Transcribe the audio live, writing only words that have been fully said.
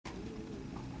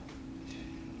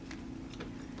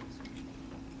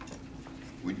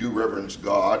do reverence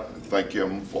God and thank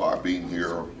Him for our being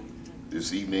here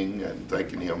this evening, and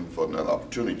thanking Him for another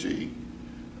opportunity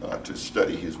to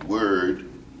study His Word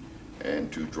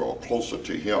and to draw closer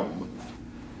to Him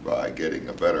by getting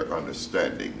a better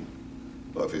understanding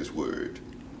of His Word.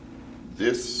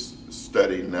 This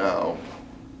study now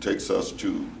takes us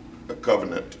to a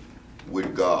covenant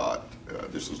with God.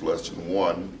 This is lesson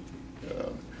 1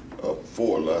 of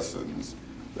 4 lessons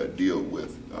that deal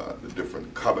with the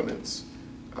different covenants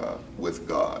with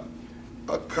God.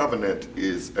 A covenant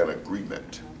is an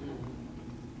agreement.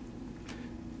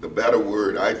 The better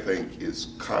word, I think,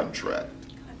 is contract.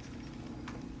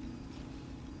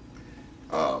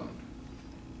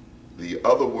 The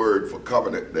other word for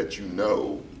covenant that you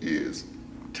know is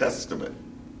testament.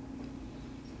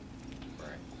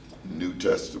 New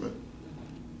Testament,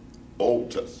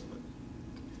 Old Testament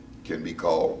can be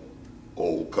called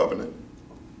Old Covenant,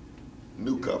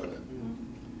 New Covenant.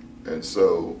 And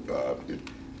so,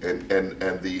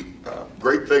 the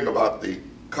great thing about the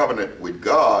covenant with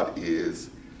God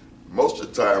is most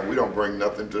of the time we don't bring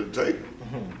nothing to the table.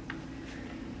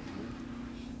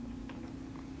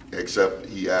 Except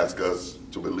He asks us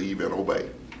to believe and obey.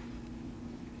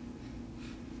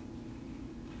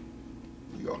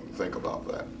 You got to think about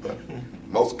that. But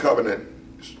most covenant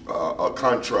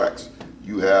contracts,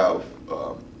 you have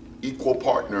equal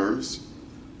partners,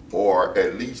 or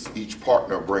at least each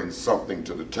partner brings something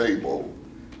to the table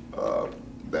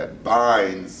that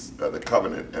binds the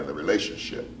covenant and the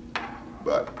relationship.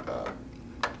 But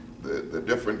the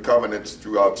different covenants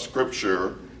throughout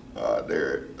Scripture,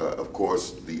 there, of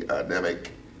course, the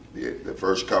Adamic, the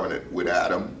first covenant with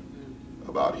Adam,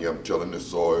 about him tilling the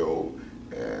soil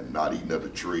and not eating of the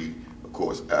tree. Of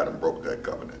course, Adam broke that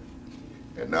covenant.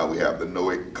 And now we have the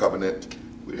Noahic covenant,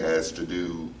 which has to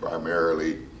do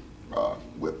primarily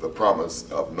with the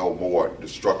promise of no more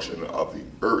destruction of the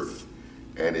earth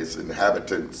and its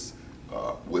inhabitants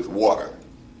with water.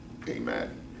 Amen.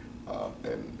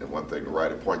 And one thing the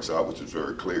writer points out, which is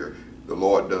very clear, the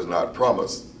Lord does not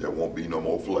promise there won't be no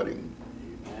more flooding.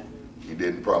 He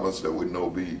didn't promise there would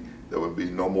be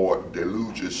no more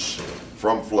deluges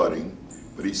from flooding,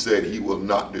 but He said He will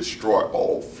not destroy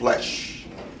all flesh,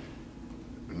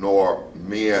 nor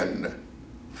men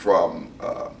from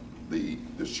the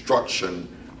destruction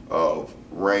of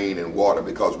rain and water,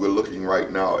 because we're looking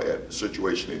right now at the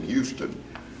situation in Houston.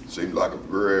 Seems like a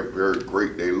very, very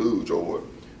great deluge, over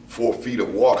 4 feet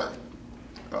of water.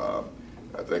 I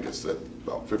think it's at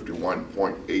about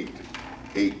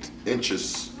 51.88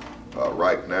 inches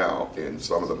right now in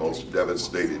some of the most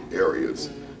devastated areas.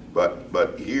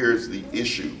 But here's the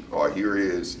issue, or here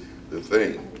is the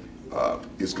thing.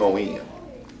 It's going to end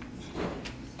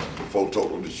before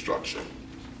total destruction.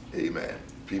 Amen.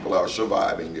 People are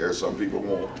surviving. There are some people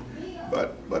won't,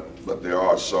 but there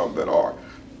are some that are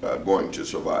going to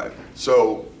survive.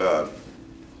 So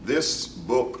this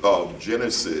book of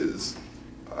Genesis,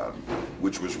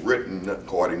 which was written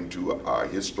according to our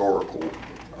historical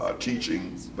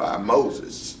teachings by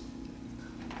Moses.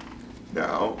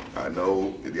 Now, I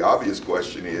know the obvious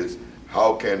question is,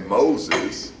 how can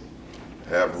Moses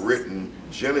have written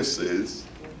Genesis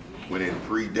when it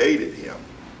predated him?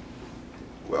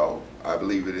 Well, I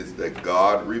believe it is that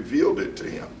God revealed it to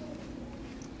him.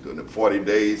 During the 40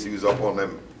 days he was up on that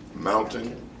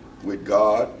mountain with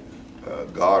God,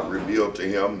 God revealed to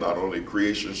him not only the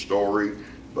creation story,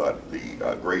 but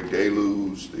the great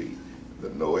deluge, the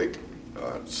Noahic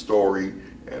story,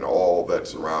 and all that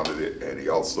surrounded it. And He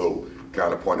also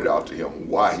kind of pointed out to him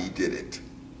why He did it.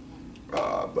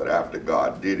 But after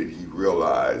God did it, he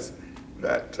realized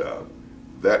that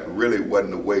that really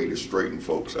wasn't the way to straighten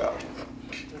folks out.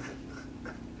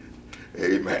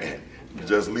 Amen. You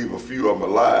just leave a few of them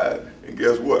alive, and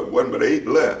guess what? Wasn't but 8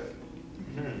 left.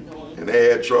 And they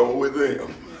had trouble with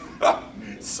them.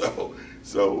 So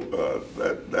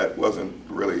that wasn't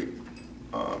really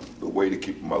the way to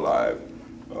keep them alive.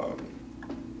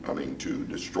 To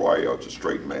destroy or to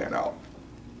straighten man out.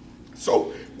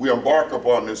 So we embark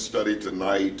upon this study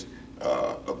tonight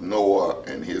of Noah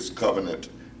and his covenant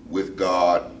with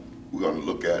God. We're going to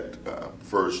look at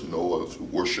first Noah's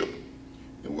worship,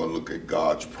 and we're going to look at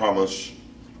God's promise,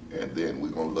 and then we're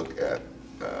going to look at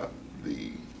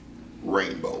the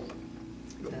rainbow,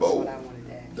 the bow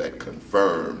that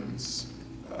confirms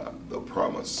the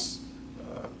promise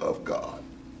of God.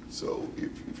 So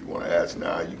if you want to ask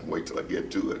now, you can wait till I get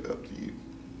to it. Up to you.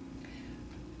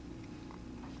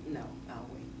 No, I'll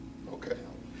wait. Okay.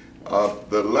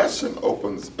 The lesson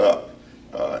opens up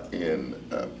in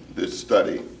this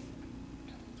study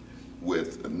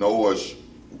with Noah's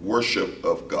worship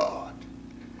of God.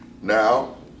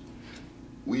 Now,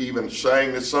 we even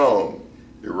sang the song,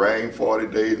 "It rained 40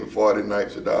 days and 40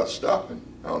 nights without stopping."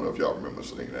 I don't know if y'all remember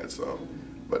singing that song,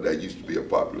 but that used to be a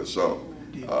popular song.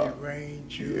 Didn't it rain,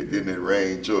 children? Didn't it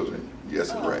rain, children?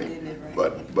 Yes, it Oh, rained. didn't it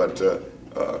rain? But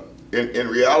in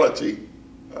reality,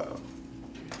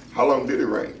 how long did it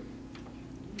rain?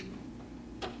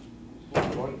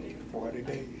 40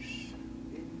 days.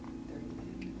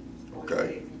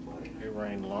 Okay. It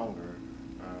rained longer.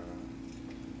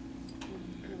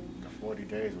 The 40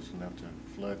 days was enough to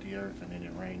flood the earth, and then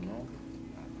it rained longer.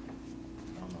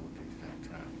 I don't know what the exact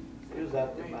time. It was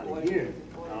out there about a year.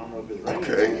 I don't know if it's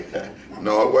raining. Okay.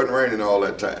 No, it wasn't raining all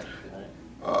that time.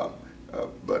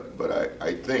 But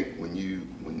I think when you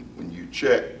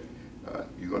check,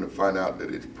 you're going to find out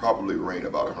that it probably rained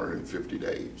about 150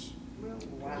 days.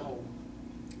 Wow.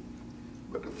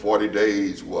 But the 40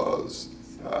 days was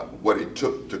what it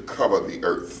took to cover the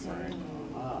earth.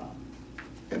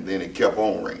 And then it kept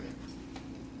on raining.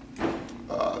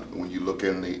 When you look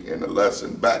in the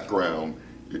lesson background,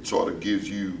 it sort of gives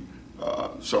you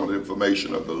some of the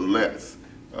information of the length.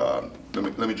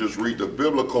 Let me just read. The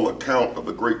biblical account of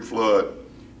the Great Flood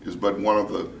is but one of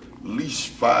the least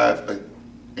 5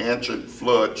 ancient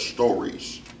flood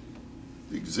stories.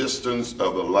 The existence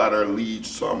of the latter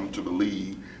leads some to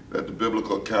believe that the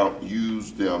biblical account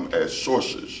used them as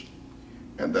sources,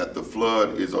 and that the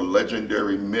flood is a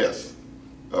legendary myth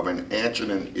of an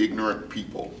ancient and ignorant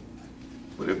people.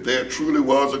 But if there truly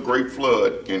was a great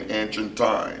flood in ancient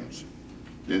times,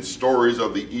 then stories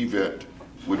of the event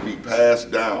would be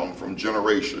passed down from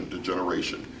generation to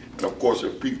generation. And of course,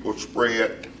 if people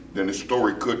spread, then the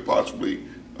story could possibly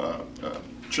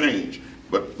change.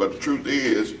 But the truth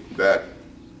is that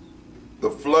the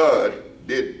flood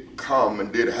did come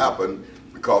and did happen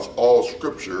because all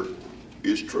scripture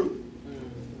is true.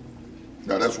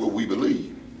 Now that's what we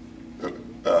believe.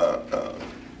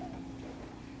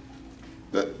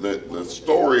 The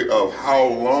story of how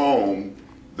long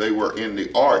they were in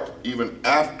the ark, even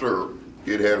after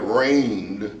it had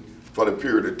rained for the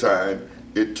period of time,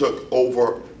 it took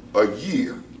over a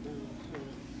year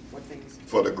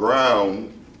for the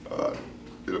ground,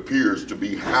 it appears, to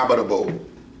be habitable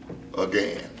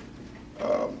again.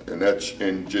 And that's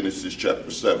in Genesis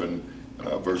chapter 7,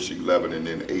 verse 11, and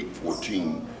then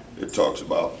 8:14. It talks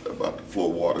about the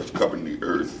flood waters covering the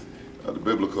earth. The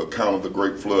biblical account of the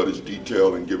Great Flood is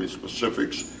detailed and giving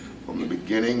specifics from the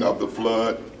beginning of the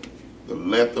flood, the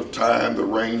length of time the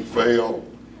rain fell,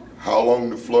 how long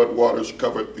the flood waters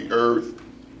covered the earth,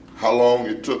 how long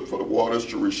it took for the waters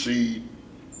to recede,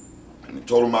 and the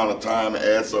total amount of time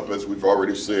adds up, as we've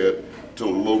already said, to a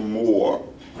little more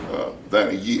than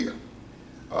a year.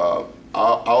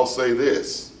 I'll say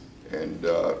this, and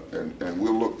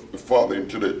we'll look further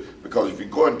into the, because if you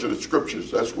go into the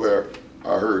scriptures, that's where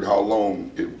I heard how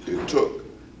long it took.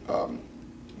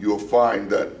 You'll find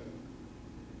that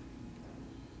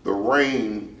the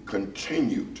rain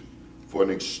continued for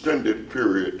an extended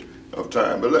period of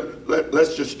time. But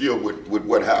let's just deal with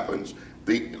what happens.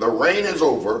 The rain is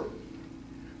over.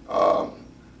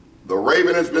 The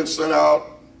raven has been sent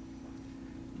out.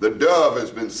 The dove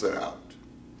has been sent out.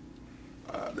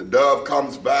 The dove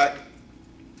comes back.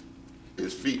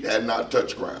 His feet had not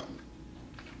touched ground.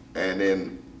 And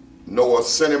then Noah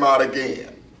sent him out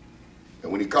again.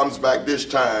 And when he comes back this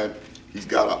time, he's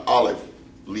got an olive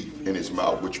leaf in his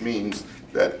mouth, which means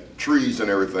that trees and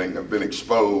everything have been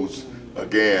exposed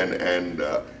again. And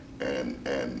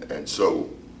so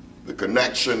the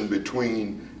connection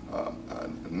between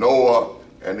Noah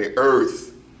and the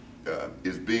earth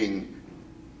is being,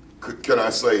 can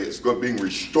I say, it's being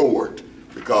restored,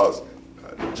 because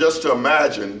just to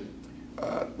imagine,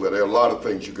 well, there are a lot of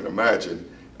things you can imagine,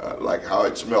 like how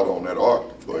it smelled on that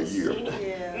ark for a year.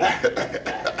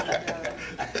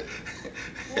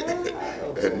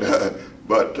 And,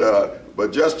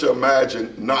 but just to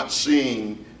imagine not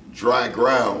seeing dry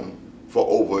ground for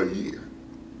over a year.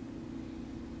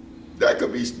 That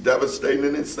could be devastating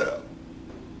in itself.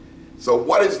 So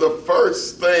what is the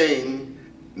first thing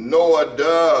Noah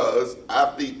does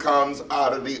after he comes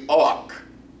out of the ark?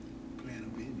 Plant a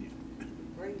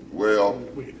vineyard. Well,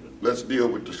 let's deal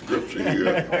with the scripture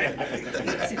here.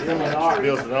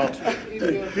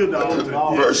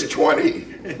 Verse 20.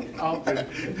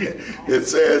 It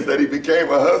says that he became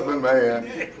a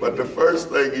husbandman, but the first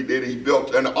thing he did, he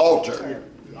built an altar.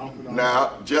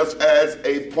 Now, just as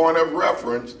a point of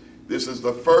reference, this is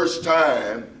the first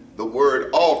time the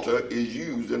word altar is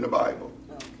used in the Bible.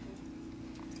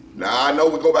 Now, I know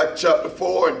we go back to chapter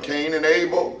 4, and Cain and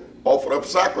Abel offered up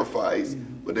sacrifice,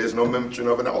 but there's no mention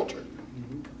of an altar.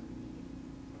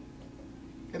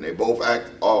 And they both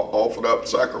offered up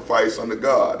sacrifice unto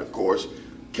God. Of course,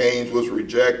 Cain's was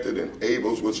rejected and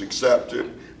Abel's was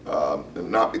accepted,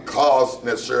 and not because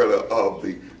necessarily of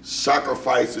the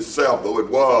sacrifice itself, though it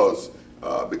was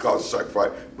because of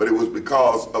sacrifice, but it was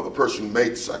because of the person who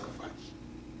made the sacrifice.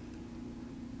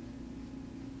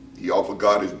 He offered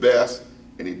God his best,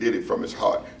 and he did it from his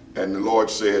heart. And the Lord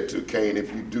said to Cain,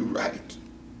 if you do right,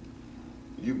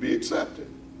 you be accepted.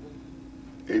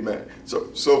 Amen.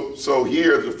 So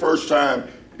here is the first time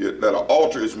that an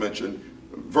altar is mentioned.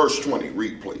 Verse 20,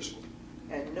 read please.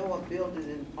 And Noah builded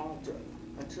an altar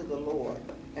unto the Lord,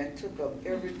 and took of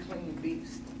every clean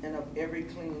beast and of every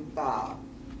clean fowl,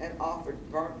 and offered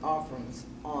burnt offerings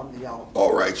on the altar.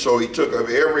 All right, so he took of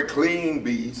every clean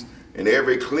beast and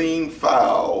every clean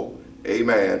fowl,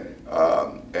 amen,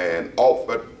 and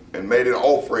offered and made an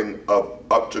offering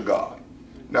up to God.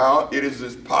 Now, it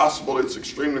is possible, it's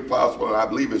extremely possible, and I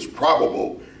believe it's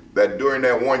probable that during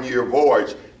that 1 year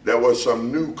voyage, there was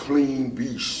some new clean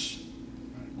beasts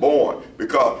born.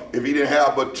 Because if he didn't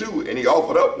have but two and he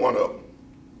offered up one of them,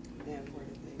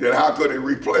 then how could he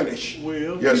replenish?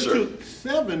 Well, yes, he sir. took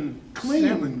seven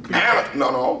clean.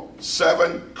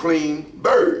 Seven clean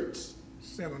birds.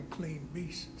 7 clean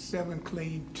beasts, 7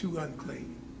 clean, 2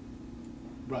 unclean.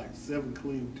 Right, 7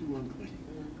 clean, 2 unclean.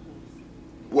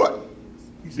 What?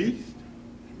 Beast?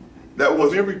 That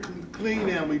was Of every clean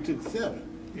animal, he took 7.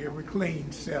 Every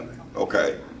clean, 7.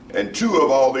 okay. And 2 of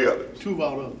all the others. 2 of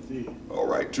all others, yeah. All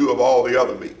right, 2 of all the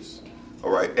other beasts. All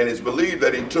right, and it's believed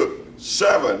that he took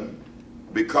 7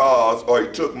 because, or he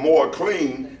took more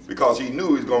clean because he knew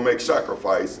he was going to make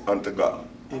sacrifice unto God.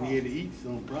 And he had to eat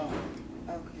some probably.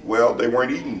 Okay. Well, they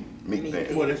weren't eating meat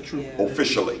then, Well, that's true. Yeah.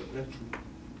 officially. That's true.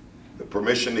 The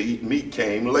permission to eat meat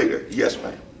came later. Yes,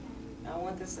 ma'am. I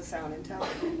want this to sound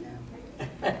intelligent now.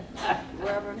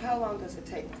 Reverend, how long does it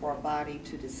take for a body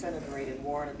to disintegrate in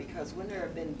water? Because when there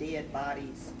have been dead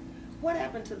bodies, what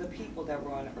happened to the people that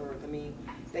were on earth? I mean,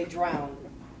 they drowned.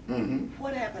 Mm-hmm.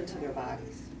 What happened to their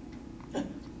bodies?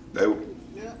 They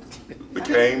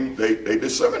became, they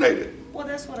disseminated. Well,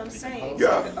 that's what I'm saying.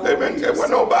 Yeah, there were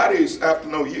no bodies after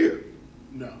no year.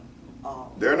 No.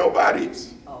 Oh, There are no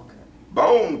bodies. okay,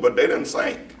 Bones, but they didn't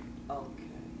sink.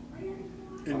 okay.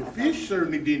 And the fish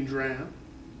certainly didn't drown.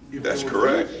 If That's there were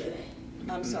correct. fish.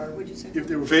 I'm sorry, what'd you say? If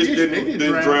there were Fish fish, they didn't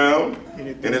didn't drown,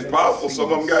 and it's possible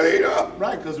some of them got ate up.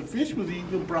 Right, because the fish was eating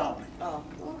them probably. Oh,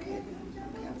 okay.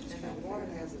 And water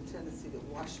has a tendency to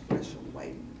wash flesh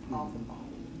away off the bone.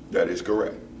 That is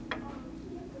correct.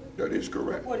 That is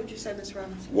correct. What did you say, Ms.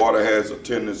 Robinson? Water has a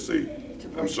tendency,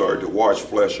 to wash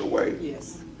flesh away.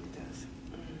 Yes, it does.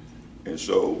 And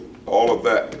so all of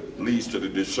that leads to the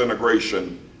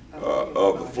disintegration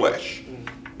of the flesh.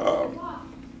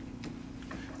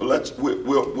 But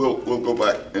we'll go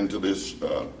back into this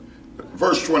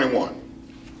verse 21.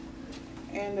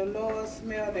 And the Lord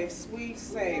smelled a sweet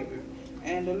savor,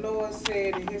 and the Lord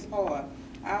said in his heart,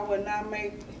 I will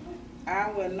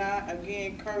not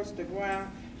again curse the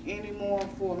ground anymore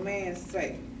for man's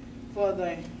sake, for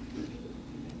the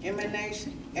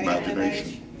imagination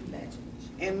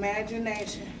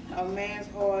of man's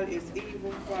heart is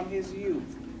evil from his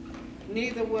youth.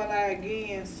 Neither will I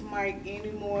again smite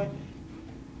any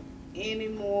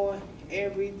more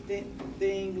everything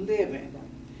living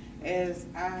as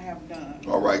I have done.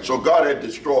 All right, so God had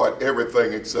destroyed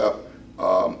everything except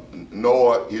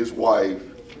Noah, his wife,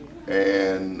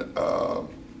 and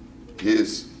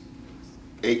his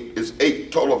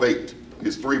total of 8,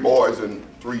 his 3 boys and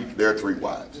their 3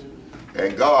 wives.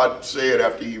 And God said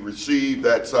after he received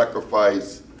that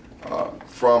sacrifice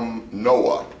from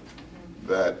Noah,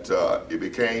 that it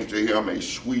became to him a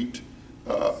sweet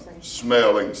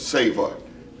smelling savor,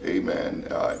 amen,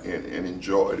 and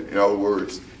enjoyed. In other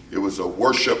words, it was a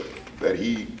worship that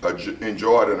he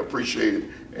enjoyed and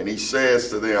appreciated, and he says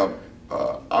to them,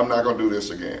 I'm not going to do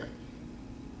this again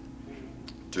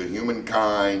to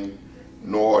humankind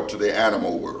nor to the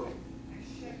animal world.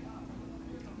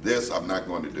 This I'm not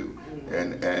going to do.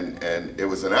 And it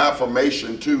was an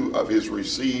affirmation too of his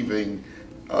receiving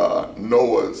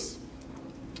Noah's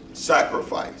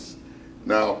sacrifice.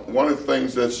 Now, one of the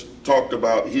things that's talked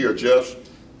about here, just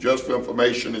for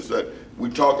information, is that we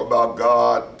talk about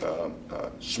God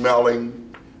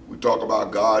smelling, we talk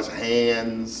about God's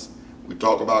hands, we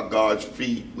talk about God's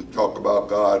feet, we talk about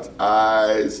God's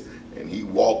eyes, and he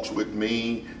walks with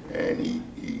me, and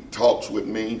he talks with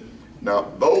me.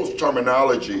 Now, those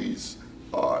terminologies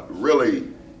really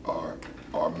are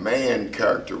man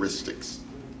characteristics,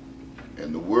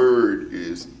 and the word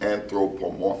is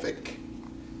anthropomorphic.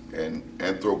 And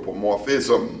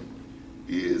anthropomorphism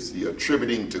is the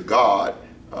attributing to God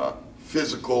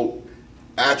physical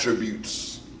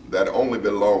attributes that only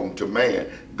belong to man.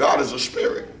 God is a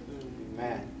spirit.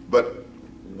 Amen. But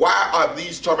why are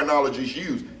these terminologies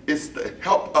used? It's to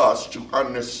help us to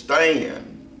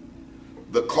understand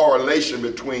the correlation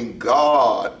between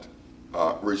God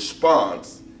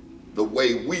response the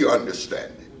way we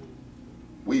understand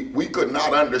it. We could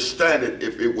not understand it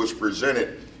if it was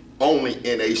presented only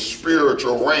in a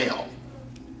spiritual realm,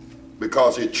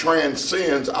 because it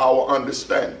transcends our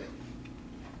understanding.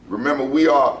 Remember, we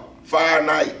are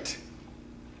finite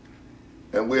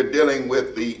and we're dealing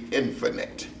with the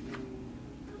infinite.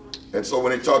 And so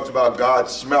when it talks about God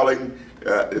smelling,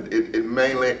 it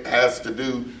mainly has to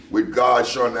do with God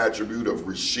showing the attribute of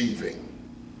receiving.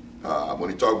 When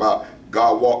he talks about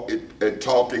God walking and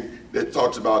talking, it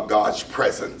talks about God's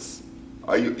presence.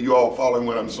 Are you all following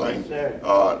what I'm saying? Yes,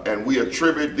 sir. And we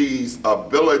attribute these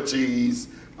abilities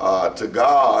to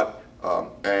God,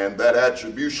 and that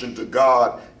attribution to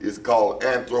God is called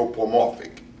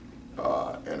anthropomorphic,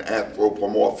 and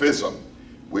anthropomorphism,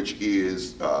 which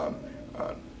is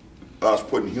us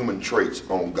putting human traits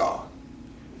on God.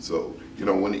 So, you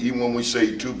know, even when we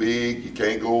say too big, you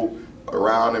can't go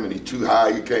around him, and he's too high,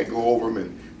 you can't go over him,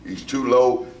 and he's too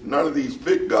low, none of these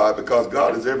fit God, because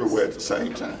God is everywhere at the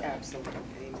same time. Absolutely.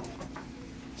 Amen.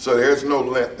 So there's no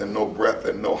length and no breadth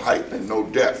and no height and no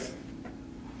depth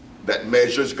that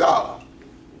measures God.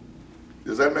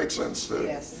 Does that make sense?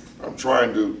 Yes. I'm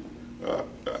trying to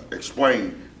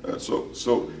explain.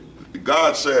 So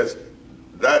God says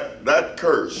that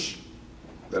curse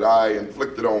that I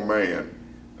inflicted on man,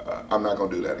 I'm not going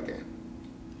to do that again.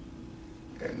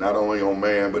 And not only on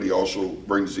man, but he also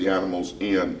brings the animals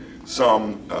in.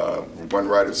 Some, one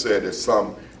writer said that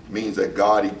some means that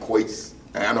God equates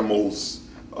animals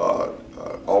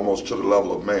almost to the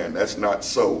level of man. That's not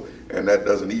so, and that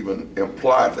doesn't even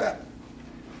imply that.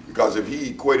 Because if he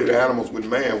equated animals with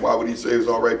man, why would he say it's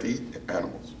all right to eat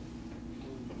animals?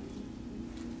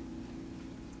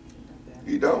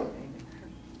 He don't.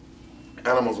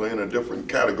 Animals are in a different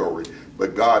category,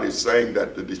 but God is saying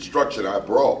that the destruction I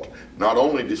brought not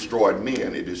only destroyed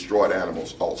men, it destroyed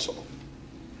animals also.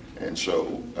 And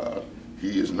so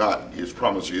he is not, his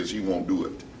promise is he won't do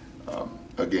it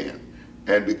again.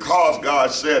 And because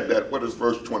God said that, what does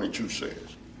verse 22 says?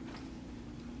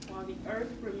 While the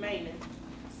earth remaineth,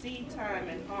 seed time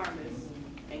and harvest,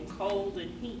 and cold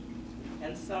and heat,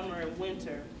 and summer and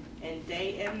winter, and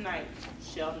day and night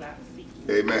shall not cease.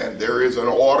 Amen. There is an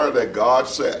order that God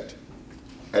set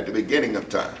at the beginning of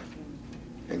time.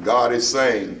 And God is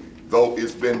saying, though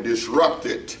it's been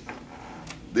disrupted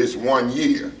this 1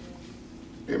 year,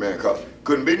 amen, because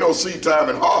couldn't be no seed time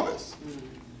and harvest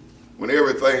when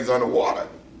everything's underwater,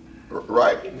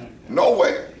 right?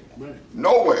 Nowhere.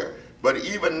 Nowhere. But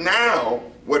even now,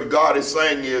 what God is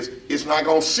saying is, it's not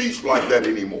going to cease like that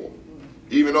anymore.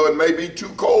 Even though it may be too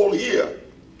cold here,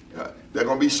 they're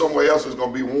going to be somewhere else that's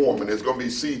going to be warm, and there's going to be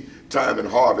seed time and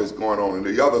harvest going on. And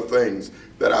the other things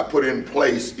that I put in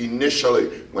place initially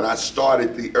when I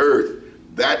started the earth,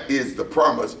 that is the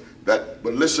promise. But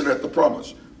listen at the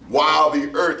promise. While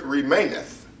the earth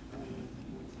remaineth.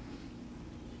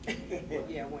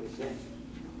 Yeah, what is that?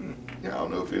 I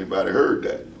don't know if anybody heard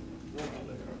that.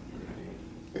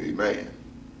 Amen.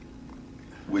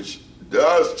 Which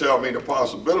does tell me the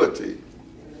possibility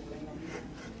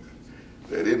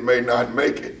that it may not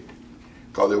make it,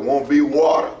 because it won't be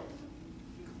water,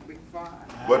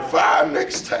 but fire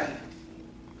next time.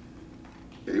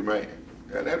 Amen.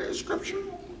 And that is scripture.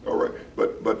 All right.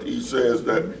 But he says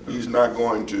that he's not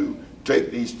going to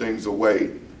take these things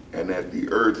away, and that the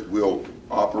earth will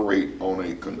operate on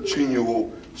a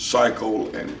continual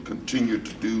cycle and continue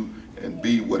to do and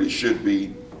be what it should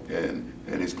be, and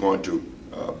it's going to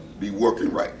be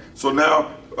working right. So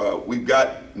now we've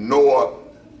got Noah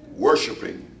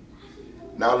worshiping.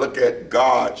 Now look at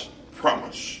God's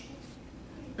promise.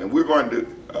 And we're going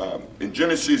to, in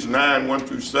Genesis 9, 1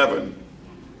 through 7,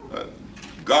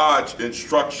 God's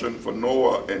instruction for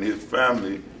Noah and his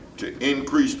family to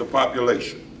increase the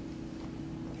population.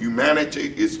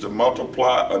 Humanity is to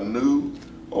multiply anew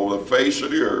over the face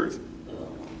of the earth.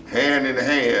 Hand in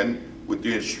hand with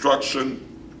the instruction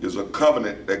is a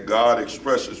covenant that God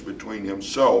expresses between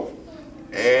himself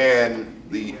and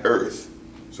the earth.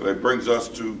 So that brings us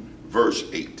to verse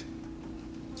 8.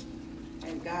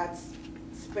 And God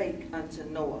spake unto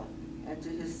Noah and to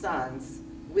his sons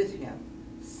with him,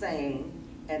 saying,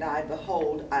 And I,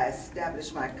 behold, I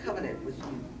establish my covenant with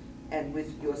you and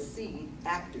with your seed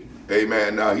after you.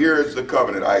 Amen. Now here is the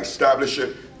covenant. I establish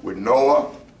it with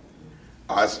Noah.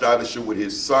 I establish it with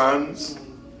his sons.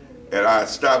 And I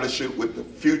establish it with the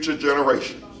future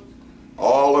generations.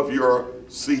 All of your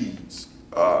seeds.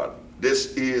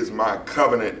 This is my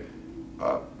covenant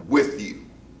with you.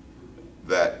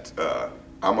 That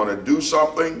I'm going to do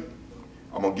something.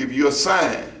 I'm going to give you a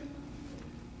sign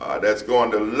that's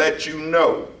going to let you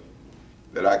know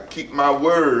that I keep my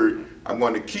word. I'm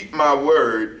going to keep my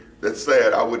word that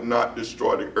said I would not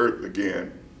destroy the earth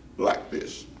again like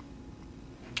this.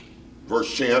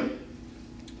 Verse 10.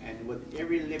 And with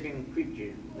every living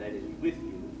creature that is with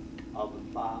you, of the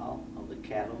fowl, of the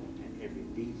cattle, and every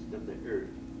beast of the earth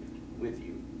with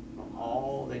you, from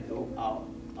all that go out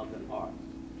of the ark,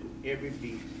 to every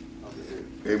beast of the earth.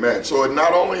 Amen. So it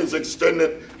not only is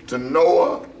extended to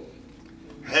Noah,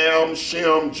 Ham,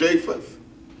 Shem, Japheth,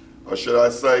 or should I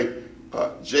say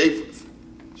Japheth,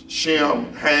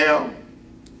 Shem, Ham.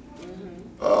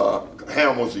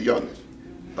 Ham was the youngest.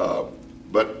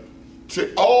 But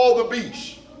to all the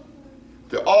beasts,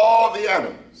 to all the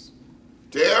animals,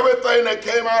 to everything that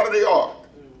came out of the ark,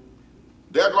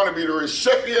 they're going to be the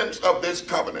recipients of this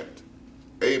covenant.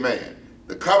 Amen.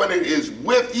 The covenant is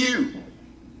with you,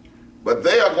 but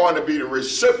they are going to be the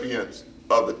recipients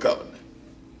of the covenant.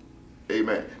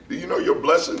 Amen. Do you know your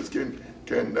blessings can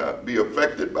be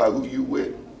affected by who you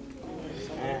with?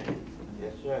 Yes,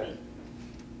 sir.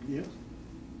 Yes.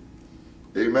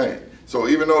 Amen. So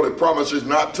even though the promise is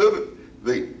not to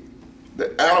the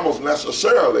animals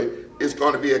necessarily, it's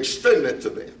going to be extended to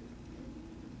them.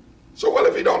 So what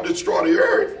if he don't destroy the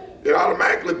earth? It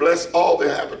automatically bless all the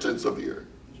inhabitants of the earth.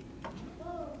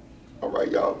 All right,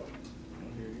 y'all.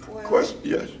 Well, Question?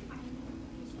 Yes.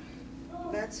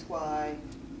 that's why,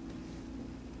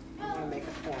 I want to make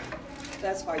a point.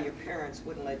 That's why your parents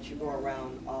wouldn't let you go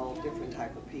around all different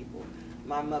type of people.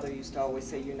 My mother used to always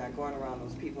say, you're not going around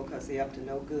those people because they're up to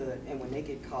no good, and when they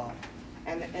get caught.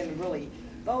 And really,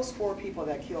 those 4 people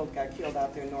that got killed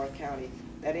out there in North County,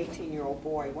 that 18-year-old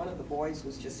boy, one of the boys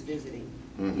was just visiting.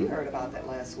 You heard about that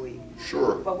last week.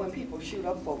 Sure. But when people shoot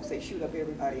up folks, they shoot up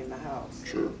everybody in the house.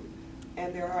 Sure.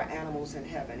 And there are animals in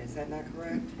heaven, is that not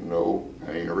correct? No,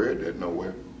 I ain't read that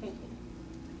nowhere.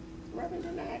 Reverend,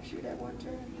 didn't I ask you that one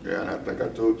time? Yeah, and I think I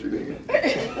told you then.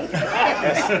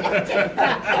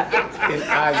 In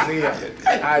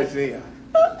Isaiah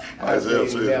Isaiah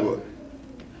says 11. what?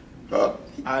 Huh?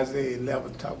 Isaiah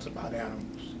 11 talks about animals.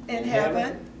 In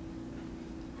heaven?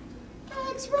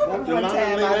 I asked Reverend the one lion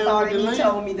time, lay I down thought with the he lamb?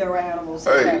 told me there were animals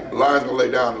in Hey, heaven. lion's gonna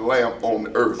lay down the lamb on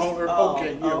the earth. On earth, Oh,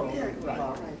 okay, yeah. okay, Right.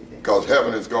 all righty then. Because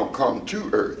heaven is gonna come to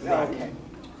earth. Okay.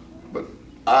 But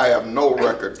I have no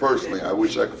record personally. I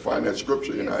wish I could find that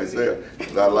scripture in Isaiah,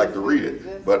 because I'd like to read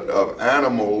it. But of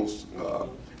animals,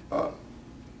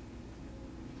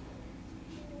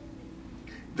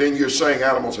 then you're saying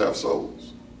animals have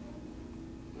souls.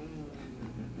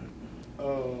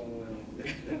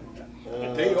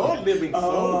 They are living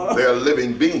souls. They are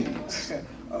living beings. I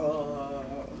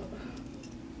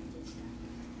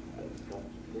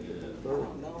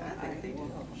don't know, I think they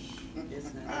do.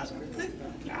 It's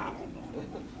not.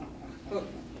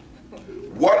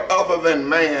 What other than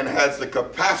man has the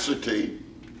capacity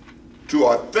to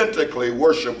authentically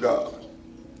worship God?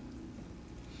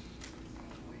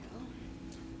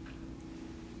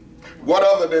 What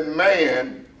other than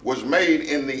man was made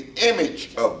in the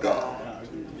image of God?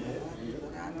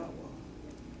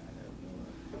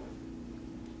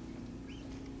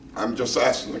 I'm just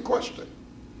asking the question.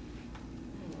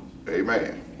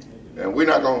 Amen. And we're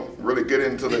not going to really get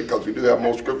into that because we do have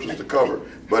more scriptures to cover.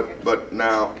 But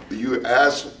now, if you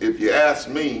ask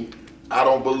me, I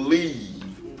don't believe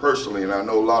personally, and I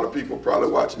know a lot of people probably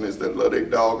watching this that love their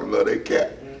dog and love their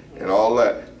cat and all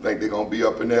that, think they're going to be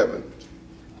up in heaven.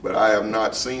 But I have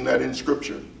not seen that in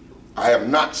Scripture. I have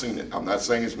not seen it. I'm not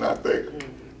saying it's not there.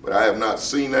 But I have not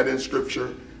seen that in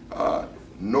Scripture,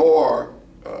 nor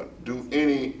do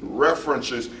any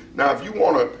references. Now, if you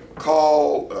want to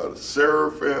call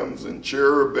seraphims and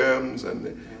cherubims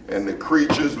and the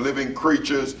creatures, living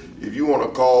creatures, if you want to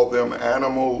call them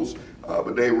animals,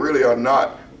 but they really are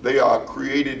not. They are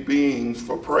created beings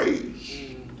for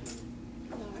praise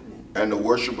and the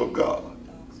worship of God.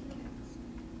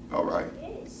 All right.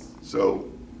 So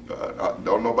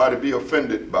don't nobody be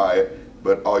offended by it,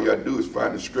 but all you got to do is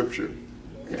find the scripture.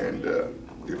 And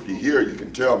if you're here, you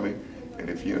can tell me. And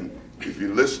if you're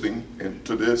listening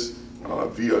to this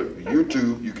via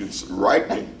YouTube, you can write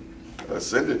me,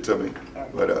 send it to me.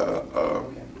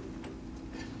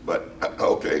 But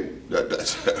okay,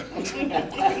 that's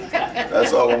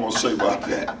that's all I'm gonna say about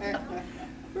that.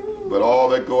 But all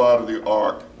that go out of the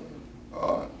ark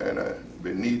and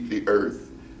beneath the earth,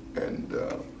 and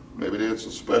maybe there's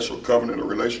a special covenant or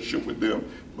relationship with them.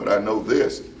 But I know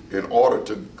this: in order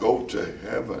to go to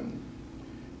heaven,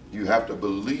 you have to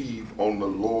believe on the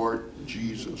Lord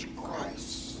Jesus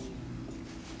Christ.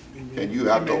 And you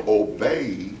have to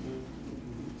obey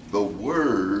the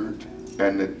word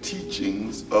and the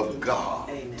teachings of God.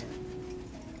 Amen.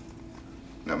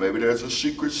 Now maybe there's a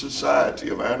secret society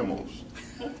of animals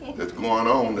that's going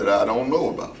on that I don't know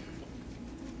about.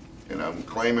 And I'm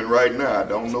claiming right now I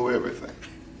don't know everything.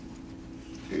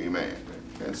 Amen.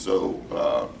 And so,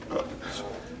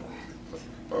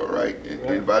 all right,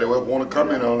 anybody else want to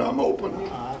comment on it? I'm open.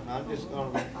 I just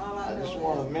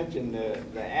want to mention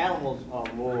the animals are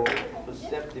more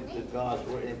perceptive to God's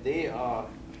word. And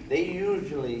they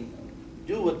usually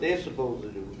do what they're supposed to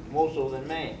do, more so than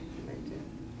man.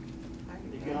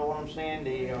 You know what I'm saying?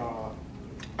 They are.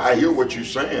 I hear what you're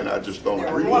saying, I just don't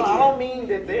agree with Well, I you. don't mean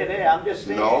that they're there. I'm just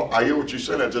saying. No, I hear what you're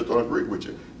saying, I just don't agree with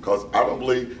you. Because I don't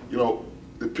believe, you know,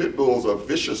 the pit bulls are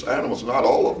vicious animals, not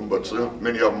all of them, but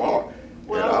many of them are.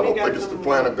 Well, and I we don't got think it's the some-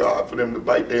 plan of God for them to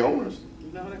bite their owners.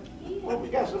 Well, we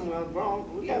got some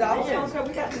grown. We got No, I was men. gonna say,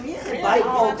 we got some men. Bite,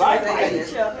 All I bite, can say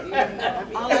is- Each other.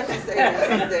 all I can say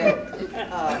is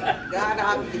that God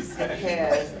obviously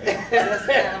has just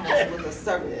animals with a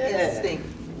certain instinct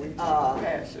of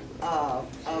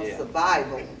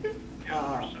survival.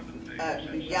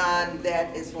 Beyond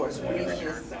that, as far as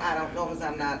weakness, I don't know, because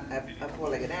I'm not a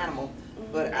four-legged animal,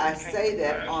 but I say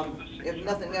that on, if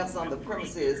nothing else, on the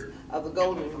premises of the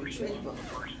golden retriever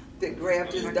that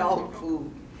grabbed his dog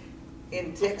food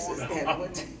in Texas and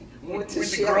went to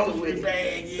shelter with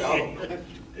it. So,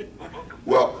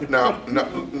 Well, now,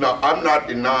 I'm not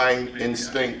denying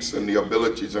instincts and the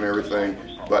abilities and everything,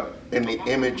 but in the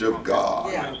image of God,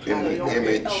 Yeah. in the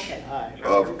image Okay.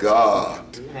 of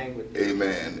God, Hang with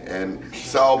amen. And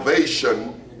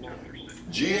salvation,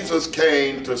 Jesus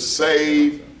came to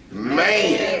save man.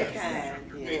 Mankind,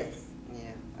 yes. yes.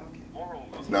 Yeah,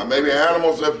 okay. Now, maybe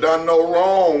animals have done no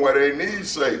wrong where they need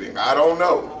saving. I don't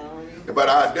know. But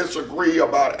I disagree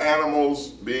about animals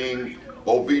being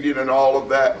obedient and all of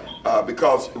that,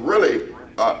 because really,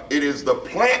 it is the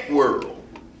plant world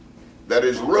that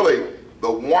is really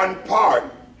the one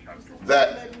part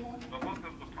that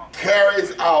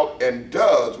carries out and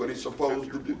does what it's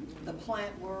supposed to do. The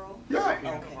plant world? Yeah.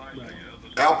 Okay.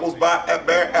 Apples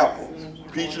bear apples.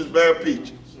 Peaches bear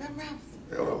peaches.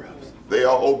 Hello. They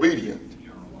are obedient.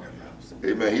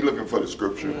 Amen. He looking for the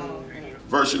scripture.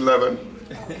 Verse 11.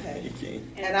 Okay.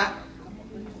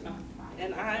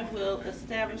 And I will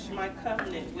establish my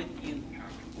covenant with you.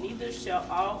 Neither shall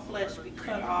all flesh be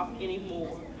cut off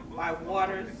anymore by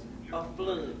waters of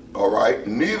flood. All right.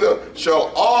 Neither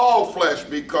shall all flesh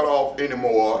be cut off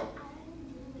anymore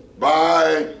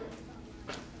by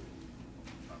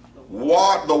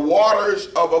the waters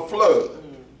of a flood.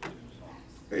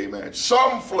 Amen.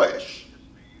 Some flesh.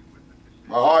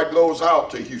 My heart goes out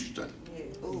to Houston.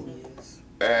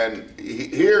 And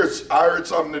I heard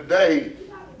something today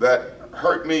that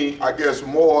hurt me, I guess,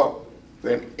 more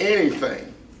than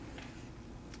anything.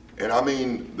 And I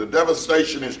mean, the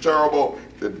devastation is terrible,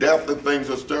 the death and things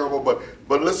is terrible,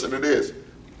 but listen to this.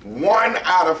 1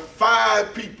 out of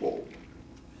 5 people,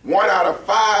 1 out of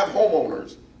 5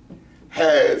 homeowners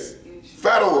has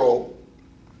federal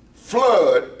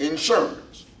flood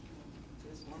insurance.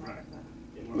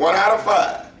 1 out of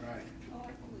 5.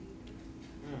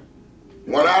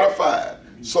 1 out of 5.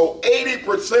 So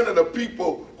 80% of the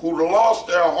people who lost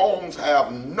their homes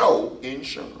have no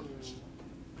insurance.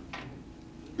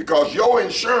 Because your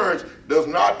insurance does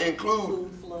not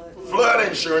include flood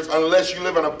insurance unless you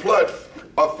live in a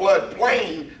flood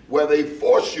plain where they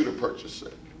force you to purchase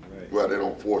it. Well, they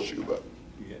don't force you, but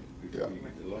yeah.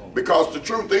 Because the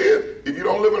truth is, if you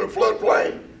don't live in a flood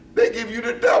plain, they give you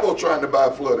the devil trying to buy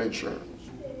flood insurance.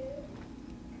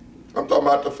 I'm talking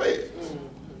about the feds.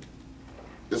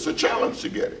 It's a challenge to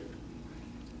get it.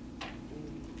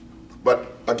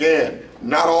 But again,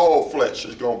 not all flesh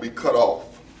is going to be cut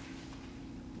off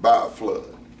by a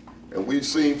flood. And we've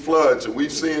seen floods, and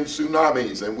we've seen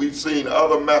tsunamis, and we've seen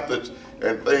other methods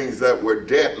and things that were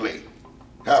deadly,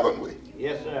 haven't we?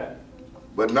 Yes, sir.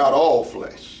 But not all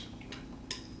flesh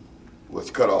was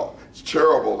cut off. It's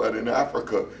terrible that in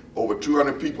Africa, over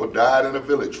 200 people died in a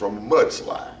village from a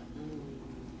mudslide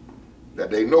that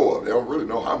they know of. They don't really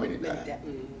know how many died.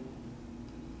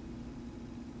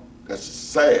 That's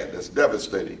sad, that's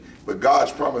devastating. But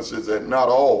God's promise is that not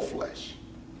all flesh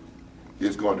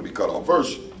is going to be cut off.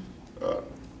 Verse,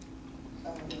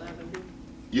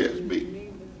 yes, B.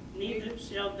 Neither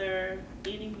shall there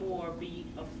any more be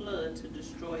a flood to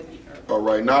destroy the earth. All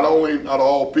right, not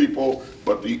all people,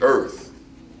 but the earth.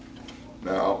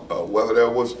 Now, whether there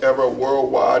was ever a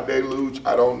worldwide deluge,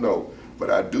 I don't know. But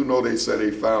I do know they said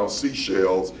they found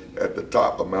seashells at the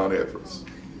top of Mount Everest.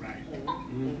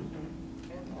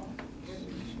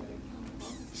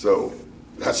 So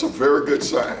That's a very good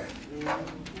sign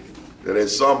that at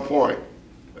some point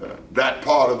that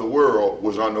part of the world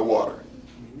was underwater.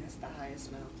 And that's the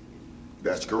highest mountain.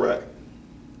 That's correct.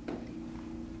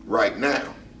 Right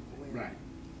now. Right.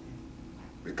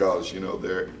 Because, you know,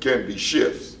 there can be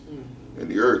shifts in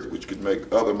the earth which could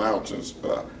make other mountains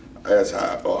as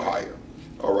high or higher.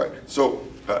 All right. So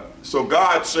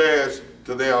God says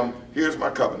to them, here's my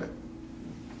covenant.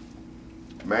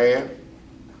 Man,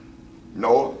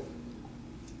 Noah,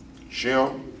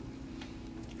 Shem,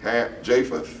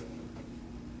 Japheth,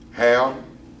 Ham,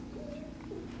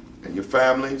 and your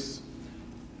families,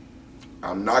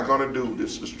 I'm not going to do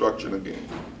this destruction again.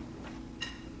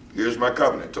 Here's my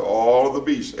covenant to all of the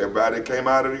beasts, everybody that came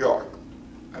out of the ark.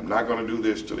 I'm not going to do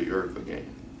this to the earth again.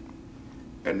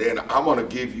 And then I'm going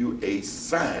to give you a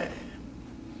sign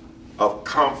of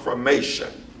confirmation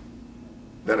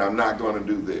that I'm not going to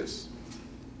do this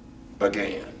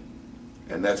again.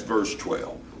 And that's verse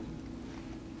 12.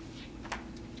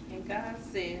 And God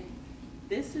said,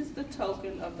 this is the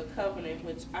token of the covenant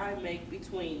which I make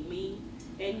between me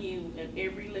and you and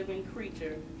every living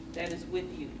creature that is with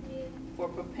you for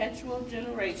perpetual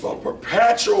generations. For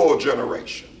perpetual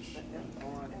generations.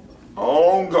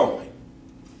 Ongoing.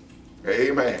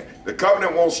 Amen. The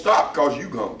covenant won't stop because you're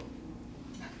gone.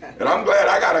 And I'm glad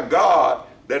I got a God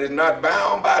that is not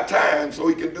bound by time so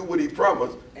he can do what he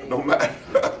promised no matter.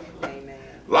 Amen.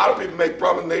 A lot of people make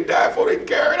promises and they die before they can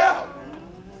carry it out.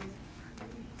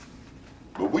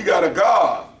 But we got a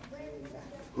God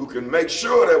who can make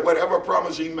sure that whatever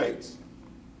promise he makes,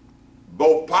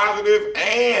 both positive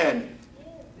and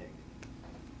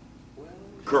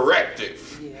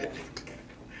corrective,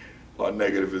 or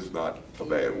negative is not a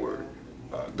bad word.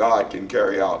 God can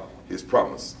carry out his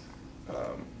promise.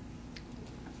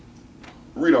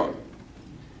 Read on.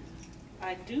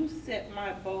 I do set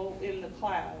my bow in the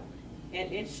cloud,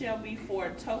 and it shall be for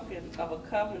a token of a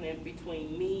covenant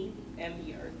between me and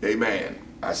the earth. Amen.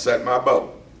 I set my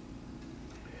bow.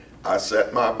 I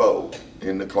set my bow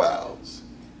in the clouds.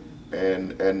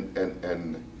 And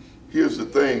here's the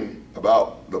thing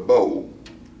about the bow,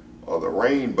 or the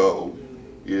rainbow,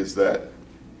 is that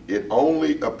it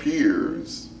only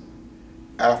appears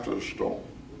after the storm.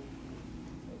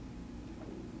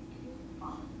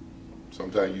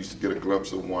 Sometimes you used to get a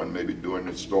glimpse of one maybe during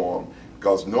the storm,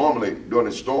 because normally during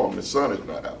the storm the sun is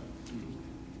not out.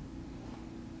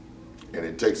 And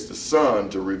it takes the sun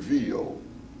to reveal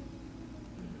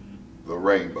the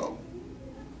rainbow.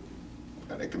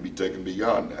 And it can be taken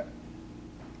beyond that.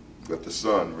 But the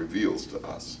sun reveals to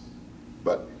us.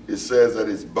 But it says that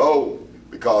it's bow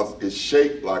because it's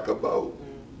shaped like a bow.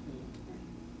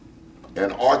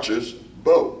 And archers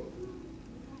bow.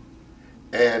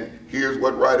 And here's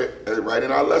what right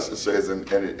in our lesson says, and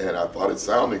I thought it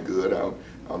sounded good. I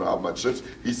don't know how much sense.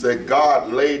 He said,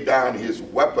 God laid down his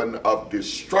weapon of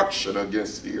destruction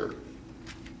against the earth.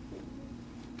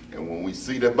 And when we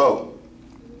see the bow,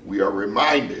 we are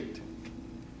reminded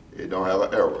it don't have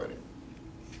an arrow in it.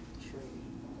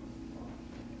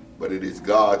 But it is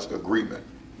God's agreement.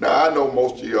 Now, I know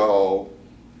most of y'all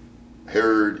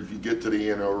heard if you get to the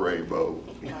end of a rainbow,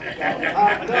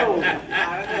 I know.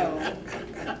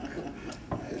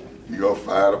 you're going to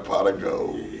find a pot of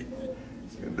gold.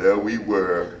 And there we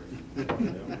were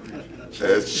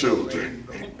as children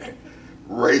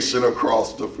racing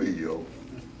across the field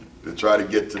to try to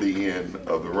get to the end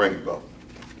of the rainbow.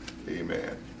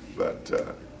 Amen. But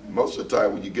most of the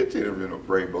time when you get to the end of the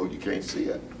rainbow, you can't see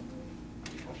it.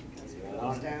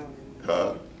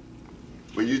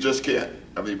 But you just can't.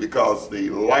 I mean, because the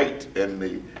light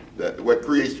and what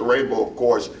creates the rainbow, of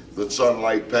course, the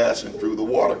sunlight passing through the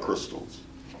water crystals.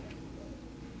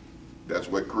 That's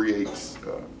what creates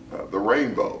the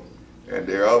rainbow. And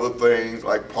there are other things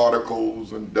like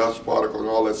particles and dust particles and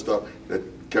all that stuff that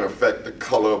can affect the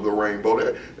color of the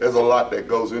rainbow. There's a lot that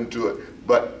goes into it.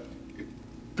 But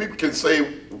people can say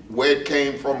where it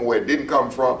came from, where it didn't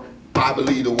come from. I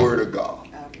believe the word of God.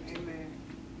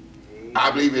 I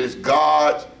believe it is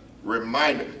God's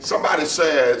reminder. Somebody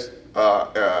says,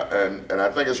 and I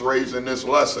think it's raised in this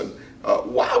lesson,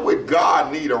 why would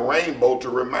God need a rainbow to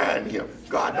remind him?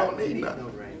 God don't need nothing.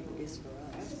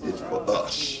 It's for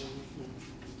us.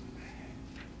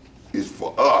 It's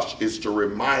for us. It's to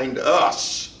remind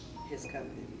us His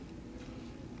covenant.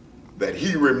 that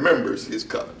he remembers his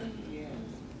covenant. Yes.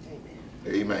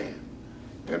 Amen. Amen.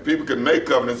 And people can make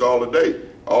covenants all the day,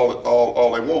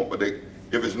 all they want, but if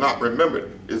it's not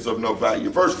remembered, it's of no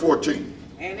value. Verse 14.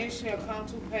 And it shall come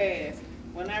to pass,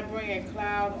 when I bring a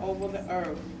cloud over the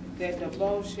earth, that the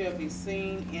bow shall be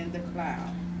seen in the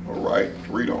cloud. All right,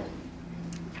 read on.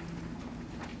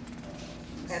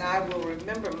 And I will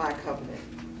remember my covenant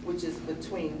which is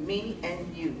between me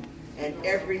and you, and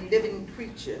every living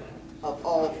creature of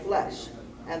all flesh.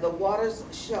 And the waters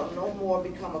shall no more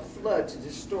become a flood to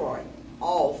destroy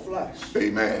all flesh.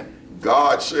 Amen.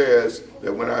 God says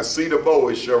that when I see the bow,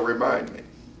 it shall remind me.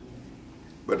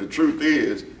 But the truth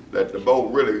is that the bow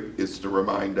really is to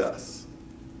remind us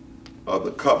of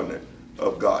the covenant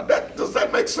of God. Does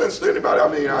that make sense to anybody? I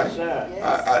mean,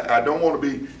 I don't want to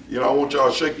be, I want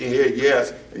y'all to shake your head,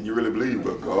 yes, and you really believe,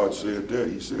 but God said that.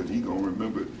 He said he going to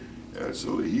remember it, and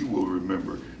so that he will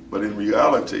remember. But in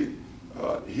reality,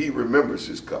 he remembers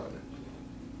his covenant.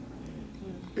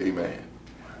 Amen.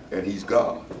 And he's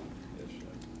God.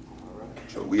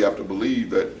 So we have to believe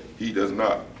that he does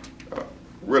not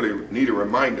really need a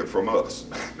reminder from us.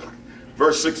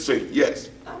 Verse 16, yes.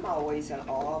 I'm always in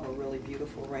awe of a really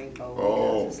beautiful rainbow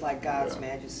because it's like God's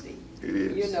majesty. It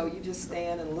is. You just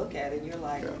stand and look at it and you're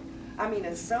like, I mean,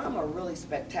 and some are really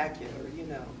spectacular,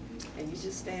 and you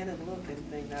just stand and look and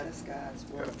think, that is God's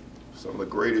work. Yeah. Some of the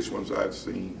greatest ones I've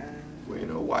seen were in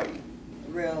Hawaii.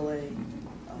 Really?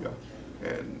 Yeah.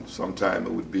 And sometime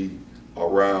it would be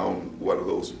around one of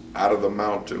those out of the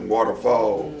mountain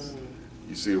waterfalls.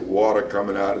 You see the water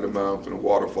coming out of the mountain, a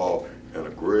waterfall, and a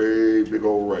great big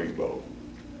old rainbow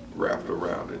wrapped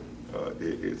around it.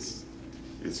 It's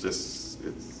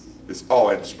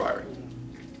awe-inspiring.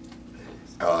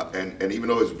 And even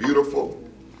though it's beautiful,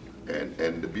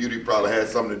 and the beauty probably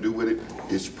has something to do with it,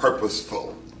 it's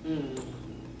purposeful.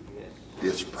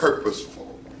 It's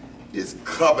purposeful. It's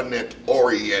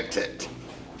covenant-oriented.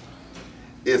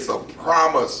 It's a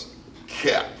promise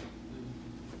kept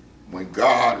when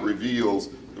God reveals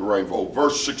the rainbow.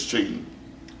 Verse 16.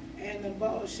 And the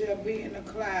bow shall be in the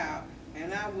cloud,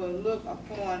 and I will look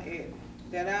upon it,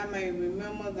 that I may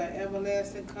remember the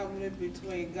everlasting covenant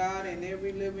between God and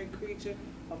every living creature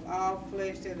of all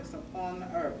flesh that is upon the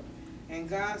earth. And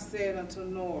God said unto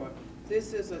Noah,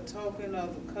 this is a token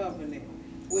of the covenant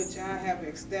which I have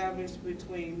established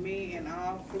between me and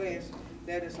all flesh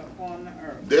that is upon the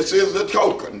earth. This is the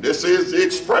token. This is the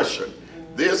expression.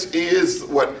 This is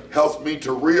what helps me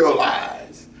to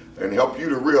realize and help you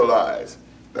to realize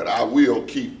that I will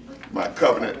keep my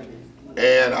covenant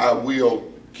and I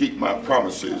will keep my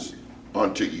promises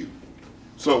unto you.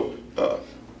 So,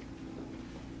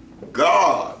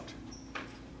 God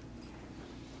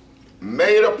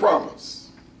made a promise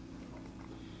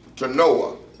to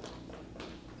Noah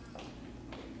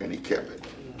and he kept it.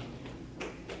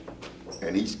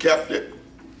 And he's kept it.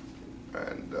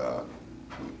 And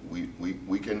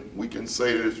we can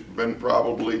say that it's been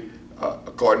probably,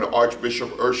 according to Archbishop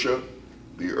Ursha,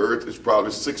 the earth is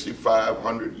probably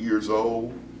 6,500 years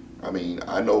old. I mean,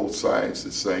 I know science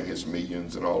is saying it's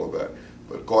millions and all of that,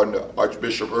 but according to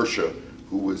Archbishop Ursha,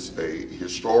 who is a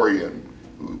historian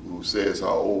who says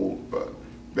how old,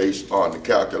 based on the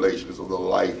calculations of the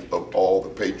life of all the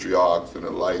patriarchs and the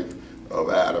life of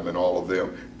Adam and all of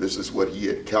them, this is what he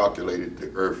had calculated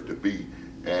the earth to be.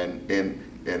 And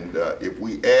if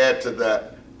we add to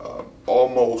that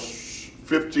almost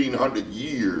 1,500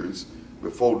 years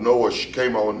before Noah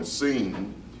came on the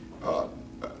scene,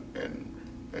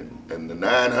 and the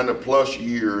 900 plus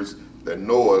years that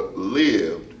Noah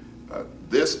lived,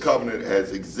 this covenant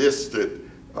has existed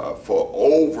for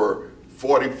over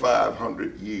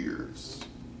 4,500 years,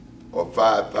 or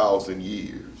 5,000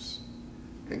 years.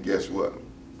 And guess what?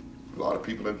 A lot of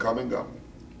people have come and gone.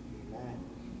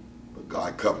 But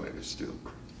God's covenant is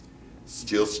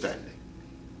still standing.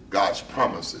 God's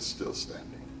promise is still standing.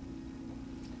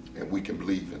 And we can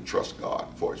believe and trust God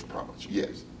for his promise.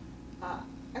 Yes? I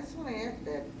just want to add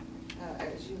that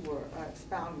as you were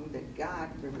expounding that God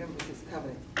remembers his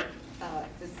covenant,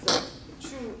 it's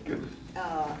true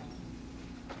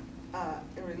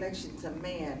in relation to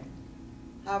man.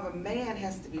 However, man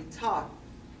has to be taught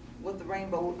what the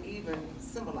rainbow even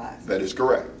symbolizes. That is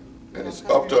correct. And it's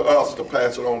up to us to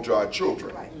pass it on to our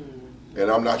children. Right. And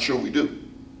I'm not sure we do.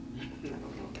 I don't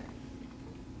know that,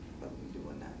 but we do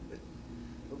or not.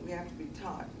 But we have to be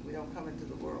taught. We don't come into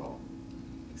the world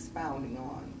expounding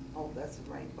on, oh, that's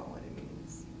a rainbow and it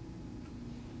means.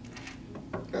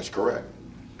 That's correct.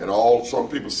 And all some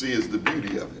people see is the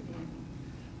beauty of it,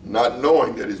 not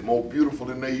knowing that it's more beautiful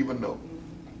than they even know.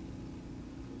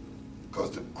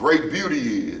 Because the great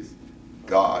beauty is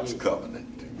God's covenant.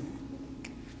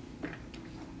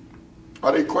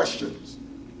 Are there questions?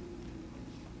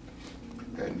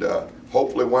 And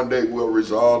hopefully one day we'll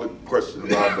resolve the question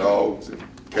about dogs and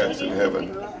cats in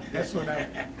heaven. That's what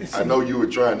I know you were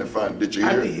trying to find. Did you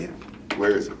hear? I did.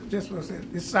 Where is it? This was it.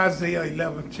 It's Isaiah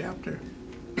 11th chapter.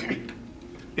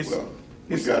 Well,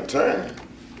 we got time.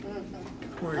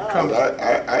 Where it comes.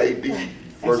 I ate these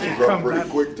verses up pretty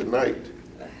quick tonight.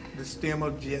 the stem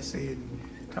of Jesse,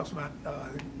 and talks about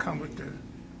come with the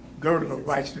girdle of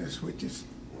righteousness, which is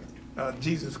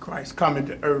Jesus Christ coming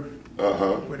to earth,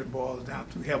 where it boils down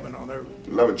to heaven on earth.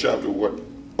 11th chapter, what?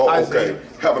 Oh, Isaiah. okay.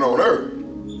 Heaven on earth.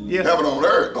 Yes. Heaven on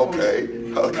earth. Okay.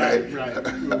 Okay. Right.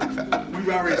 We've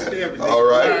already established that. All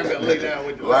right. Lion gonna lay down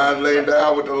with the Lion laying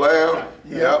down with the lamb.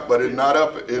 Yeah, but it's not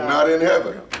up. It's not in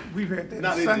heaven. We've had that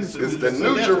Not in in Sunday the- school. It's the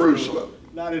New Jerusalem.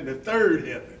 Not in the third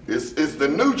heaven. It's the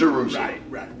New Jerusalem. Right,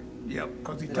 right. Yep,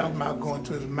 because he's talking about going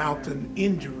to the mountain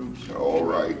in Jerusalem. All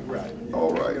right. Right.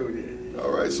 All right.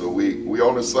 All right. So we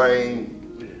on the same.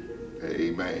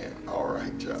 Amen. All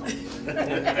right, y'all. I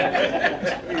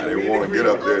didn't want to get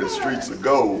up there in the streets of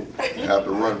gold and have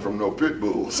to run from no pit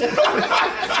bulls. They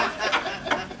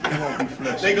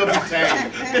gonna be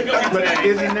tagged. They gonna be But tagged.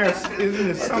 isn't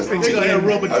there something They gonna have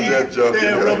rubber I'm teeth. just joking. They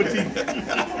have rubber teeth.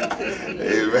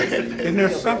 Amen. And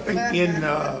there's something in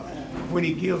when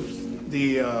he gives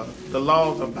the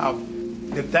laws about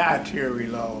the dietary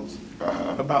laws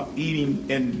about eating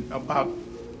and about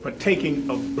partaking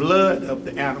of blood of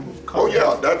the animals. Oh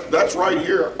yeah, that's right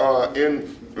here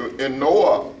in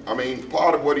Noah. I mean,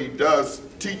 part of what he does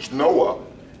teach Noah,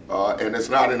 and it's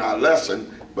not in our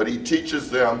lesson, but he teaches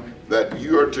them that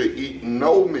you are to eat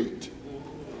no meat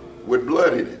with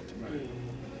blood in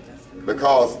it,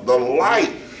 because the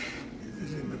life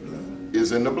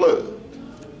is in the blood.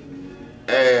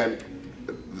 And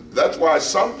that's why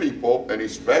some people, and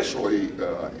especially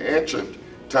ancient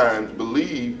times,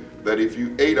 believe that if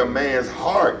you ate a man's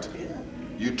heart,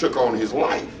 you took on his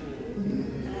life.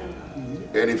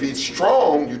 And if he's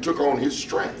strong, you took on his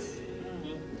strength.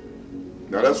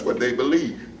 Now that's what they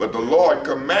believe. But the Lord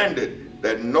commanded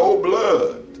that no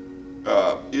blood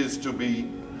is to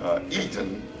be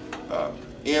eaten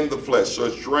in the flesh. So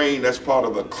it's drained. That's part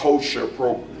of the kosher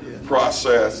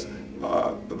process,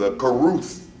 the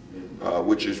karuth,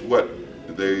 which is what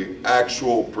the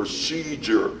actual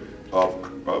procedure of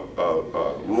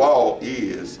law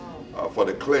is for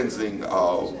the cleansing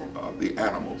of the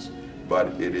animals.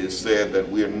 But it is said that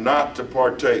we are not to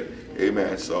partake.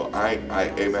 Amen. So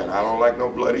amen. I don't like no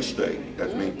bloody steak.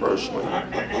 That's me personally.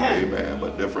 Amen.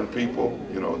 But different people,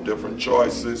 different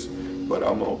choices. But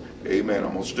I'm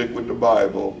gonna stick with the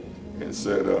Bible and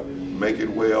said, make it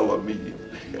well or medium.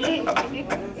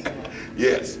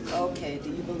 Yes. Okay, do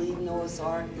you believe Noah's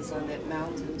Ark is on that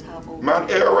mountain top over Mount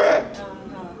there? Ararat.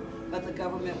 But the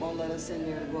government won't let us in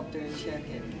there to go up there and check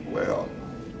it. Well,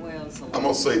 Well, so. I'm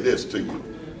gonna say this to you.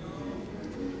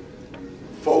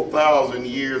 4,000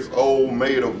 years old,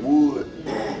 made of wood.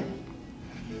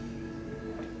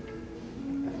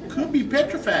 Could be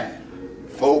petrified.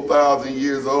 4,000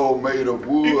 years old, made of It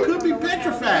wood. could be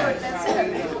petrified.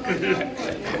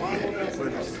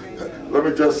 Let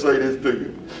me just say this to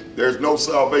you. There's no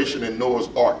salvation in Noah's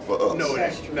Ark for us. No,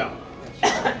 that's no.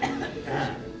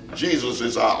 Jesus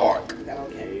is our ark.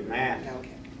 Okay. Amen.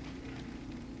 Okay.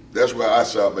 That's where our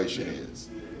salvation is.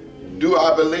 Do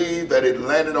I believe that it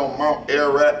landed on Mount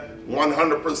Ararat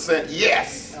 100%?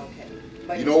 Yes. Okay.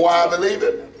 But You know why I believe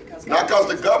it? Not because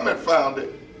the government found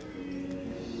it,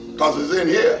 because it's in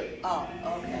here. Oh,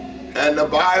 okay. And the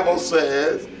Bible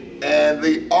says, and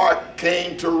the ark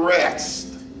came to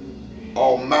rest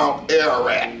on Mount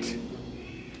Ararat.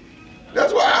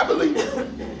 That's why I believe it.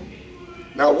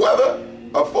 Now, whether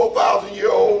a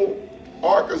 4,000-year-old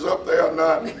ark is up there or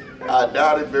not, I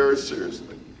doubt it very seriously.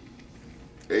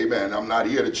 Amen. I'm not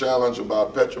here to challenge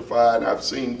about petrified. I've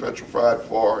seen petrified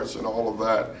forests and all of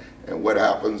that, and what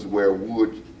happens where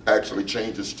wood actually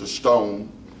changes to stone.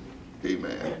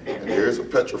 Amen. And there is a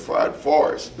petrified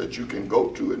forest that you can go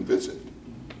to and visit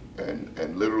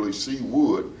and literally see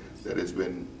wood that has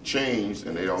been changed,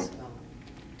 and I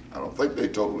don't think they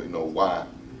totally know why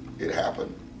it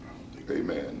happened.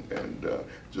 Amen. And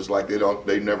just like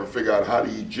they never figure out how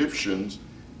the Egyptians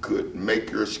could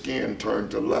make your skin turn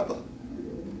to leather.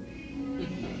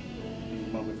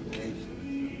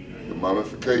 The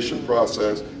mummification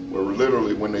process, where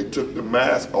literally when they took the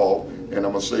mask off, and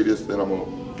I'm gonna say this, then I'm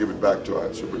gonna give it back to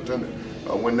our superintendent.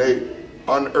 When they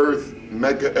unearthed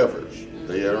Medgar Evers,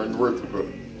 they unearthed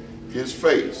his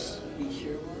face. He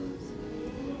sure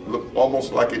was. Looked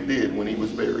almost like it did when he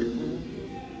was buried.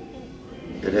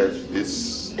 It has,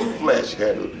 his flesh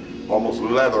had almost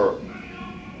leather,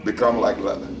 become like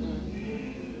leather.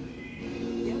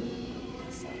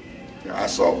 Yeah, I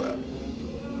saw that.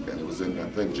 And it was in, I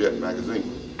think, Jet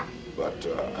magazine. But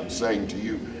I'm saying to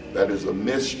you, that is a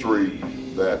mystery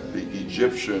that the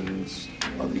Egyptians,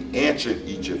 the ancient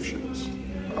Egyptians,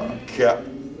 kept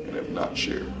and have not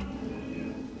shared.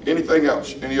 Anything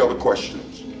else? Any other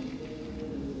questions?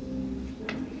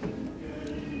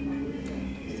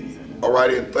 All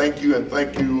righty, and thank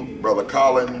you, Brother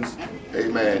Collins.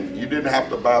 Amen. You didn't have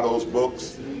to buy those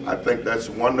books. I think that's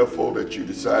wonderful that you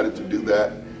decided to do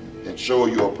that and show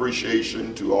your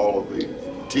appreciation to all of the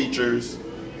teachers.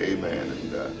 Amen.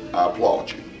 And I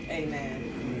applaud you.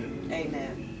 Amen.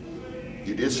 Amen.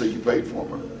 You did say you paid for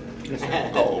them.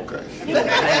 Oh, okay.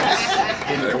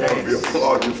 I didn't want to be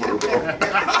applauding you for the wrong.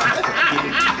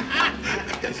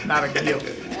 It's not a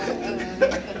gift.